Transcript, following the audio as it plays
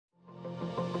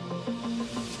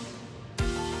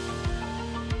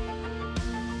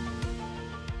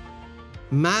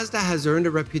Mazda has earned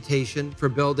a reputation for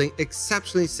building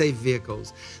exceptionally safe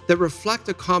vehicles that reflect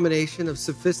a combination of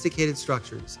sophisticated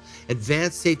structures,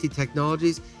 advanced safety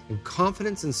technologies, and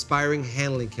confidence-inspiring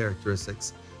handling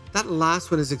characteristics. That last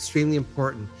one is extremely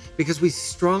important because we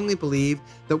strongly believe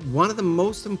that one of the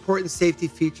most important safety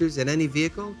features in any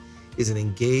vehicle is an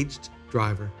engaged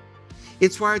driver.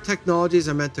 It's why our technologies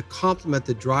are meant to complement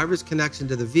the driver's connection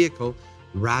to the vehicle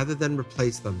rather than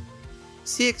replace them.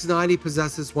 CX-90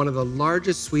 possesses one of the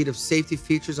largest suite of safety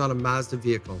features on a Mazda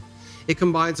vehicle. It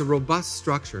combines a robust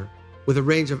structure with a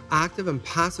range of active and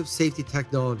passive safety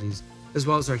technologies, as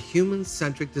well as our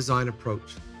human-centric design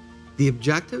approach. The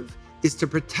objective is to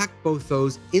protect both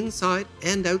those inside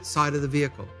and outside of the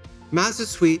vehicle. Mazda's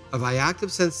suite of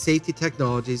iActive safety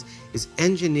technologies is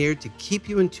engineered to keep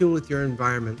you in tune with your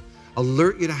environment,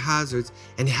 alert you to hazards,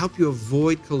 and help you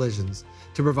avoid collisions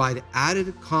to provide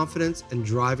added confidence and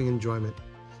driving enjoyment.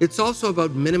 It's also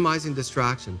about minimizing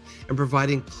distraction and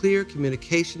providing clear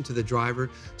communication to the driver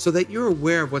so that you're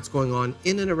aware of what's going on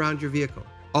in and around your vehicle.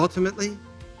 Ultimately,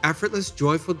 effortless,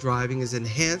 joyful driving is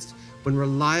enhanced when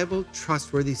reliable,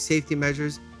 trustworthy safety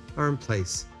measures are in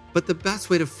place. But the best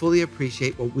way to fully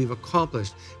appreciate what we've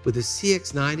accomplished with the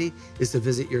CX-90 is to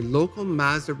visit your local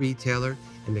Mazda retailer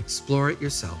and explore it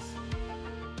yourself.